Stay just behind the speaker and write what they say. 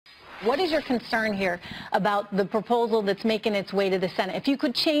What is your concern here about the proposal that's making its way to the Senate? If you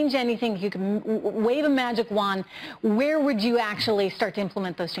could change anything, if you could wave a magic wand, where would you actually start to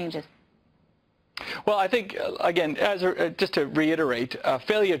implement those changes? Well, I think, again, just to reiterate,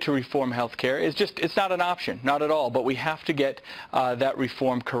 failure to reform health care is it's not an option, not at all, but we have to get that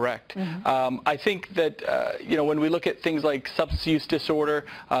reform correct. I think that, when we look at things like substance use disorder,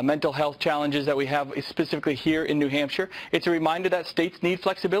 mental health challenges that we have specifically here in New Hampshire, it's a reminder that states need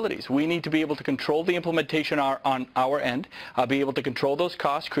flexibilities. We need to be able to control the implementation on our end, be able to control those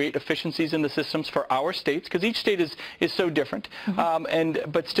costs, create efficiencies in the systems for our states, because each state is so different,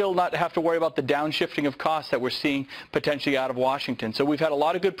 but still not have to worry about the downshifting of costs that we're seeing potentially out of Washington. So we've had a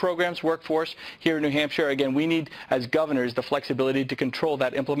lot of good programs work for us here in New Hampshire. Again, we need, as governors, the flexibility to control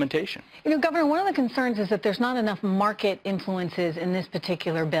that implementation. Governor, one of the concerns is that there's not enough market influences in this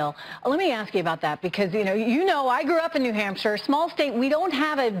particular bill. Let me ask you about that, because, I grew up in New Hampshire, a small state. We don't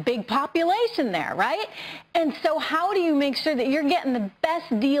have a big population there, right? And so how do you make sure that you're getting the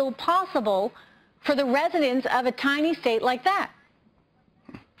best deal possible for the residents of a tiny state like that?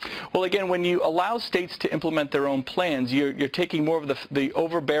 Well, again, when you allow states to implement their own plans, you're taking more of the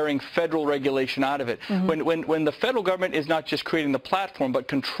overbearing federal regulation out of it. When the federal government is not just creating the platform, but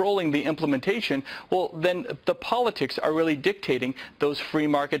controlling the implementation, well, then the politics are really dictating those free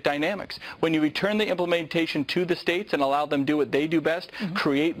market dynamics. When you return the implementation to the states and allow them to do what they do best,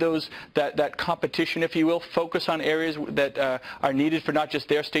 create that competition, if you will, focus on areas that are needed for not just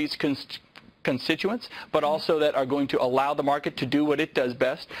their state's constituents, but also that are going to allow the market to do what it does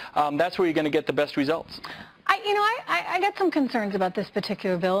best, that's where you're going to get the best results. I got some concerns about this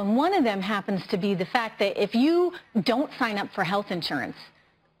particular bill, and one of them happens to be the fact that if you don't sign up for health insurance,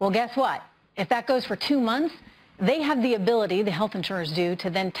 well, guess what? If that goes for 2 months, they have the ability, the health insurers do,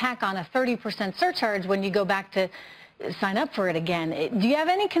 to then tack on a 30% surcharge when you go back to sign up for it again. Do you have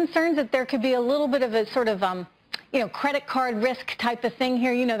any concerns that there could be a little bit of a sort of credit card risk type of thing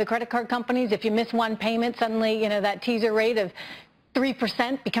here? The credit card companies, if you miss one payment, suddenly, that teaser rate of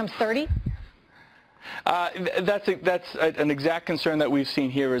 3% becomes 30%? That's an exact concern that we've seen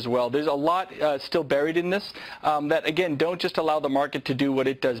here as well. There's a lot still buried in this that, again, don't just allow the market to do what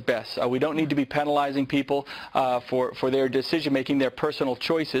it does best. We don't need to be penalizing people for their decision-making, their personal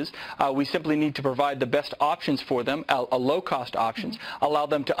choices. We simply need to provide the best options for them, low-cost options, allow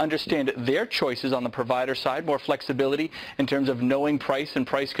them to understand their choices on the provider side, more flexibility in terms of knowing price and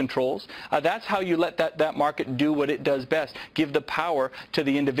price controls. That's how you let that market do what it does best, give the power to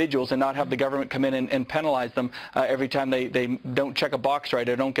the individuals and not have the government come in and penalize them every time they don't check a box right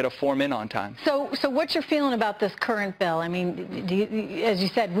or don't get a form in on time. So what's your feeling about this current bill? I mean, as you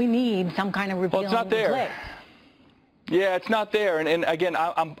said, we need some kind of repeal. Well, it's not there. Yeah, it's not there, and again,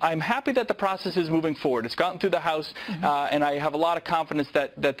 I'm happy that the process is moving forward. It's gotten through the House, and I have a lot of confidence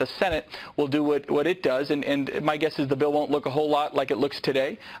that the Senate will do what it does, and my guess is the bill won't look a whole lot like it looks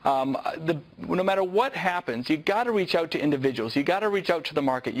today. No matter what happens, you got to reach out to individuals. You got to reach out to the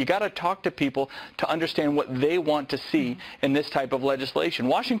market. You got to talk to people to understand what they want to see in this type of legislation.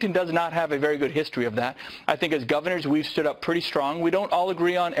 Washington does not have a very good history of that. I think as governors, we've stood up pretty strong. We don't all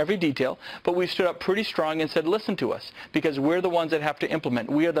agree on every detail, but we've stood up pretty strong and said, listen to us, because we're the ones that have to implement.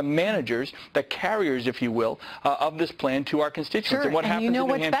 We are the managers, the carriers, if you will, of this plan to our constituents. Sure, and what happens in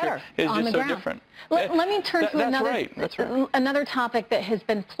New Hampshire is just so different. Let me turn to another topic that has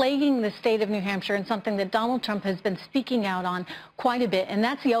been plaguing the state of New Hampshire and something that Donald Trump has been speaking out on quite a bit, and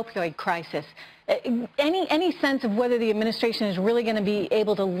that's the opioid crisis. Any sense of whether the administration is really going to be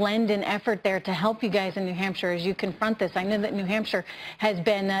able to lend an effort there to help you guys in New Hampshire as you confront this? I know that New Hampshire has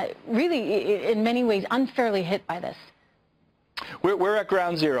been really, in many ways, unfairly hit by this. We're at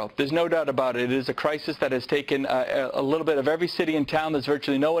ground zero. There's no doubt about it. It is a crisis that has taken a little bit of every city in town. There's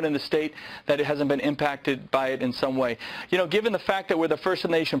virtually no one in the state that it hasn't been impacted by it in some way. Given the fact that we're the first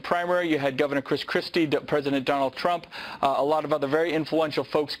in the nation primary, you had Governor Chris Christie, President Donald Trump, a lot of other very influential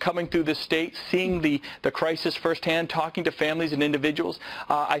folks coming through this state, seeing the crisis firsthand, talking to families and individuals.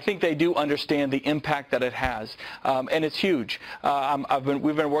 I think they do understand the impact that it has, and it's huge.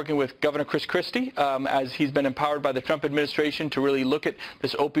 We've been working with Governor Chris Christie as he's been empowered by the Trump administration to really look at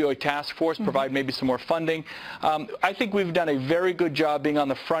this opioid task force, provide maybe some more funding. I think we've done a very good job being on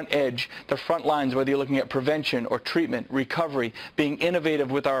the front edge, the front lines, whether you're looking at prevention or treatment, recovery, being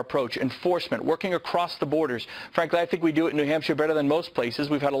innovative with our approach, enforcement, working across the borders. Frankly, I think we do it in New Hampshire better than most places.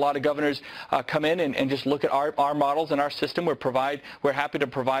 We've had a lot of governors come in and just look at our models and our system. We're happy to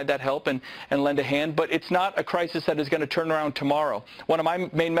provide that help and lend a hand, but it's not a crisis that is going to turn around tomorrow. One of my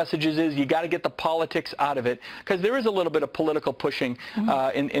main messages is you got to get the politics out of it, because there is a little bit of political political pushing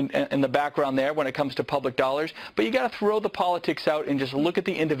in the background there when it comes to public dollars. But you got to throw the politics out and just look at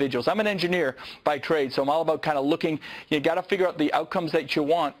the individuals. I'm an engineer by trade, so I'm all about kind of looking. You got to figure out the outcomes that you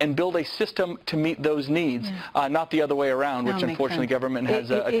want and build a system to meet those needs, not the other way around, which unfortunately government has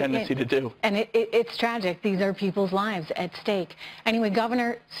a tendency to do. And it's tragic. These are people's lives at stake. Anyway,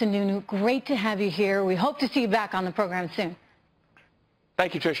 Governor Sununu, great to have you here. We hope to see you back on the program soon.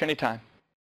 Thank you, Trish. Anytime.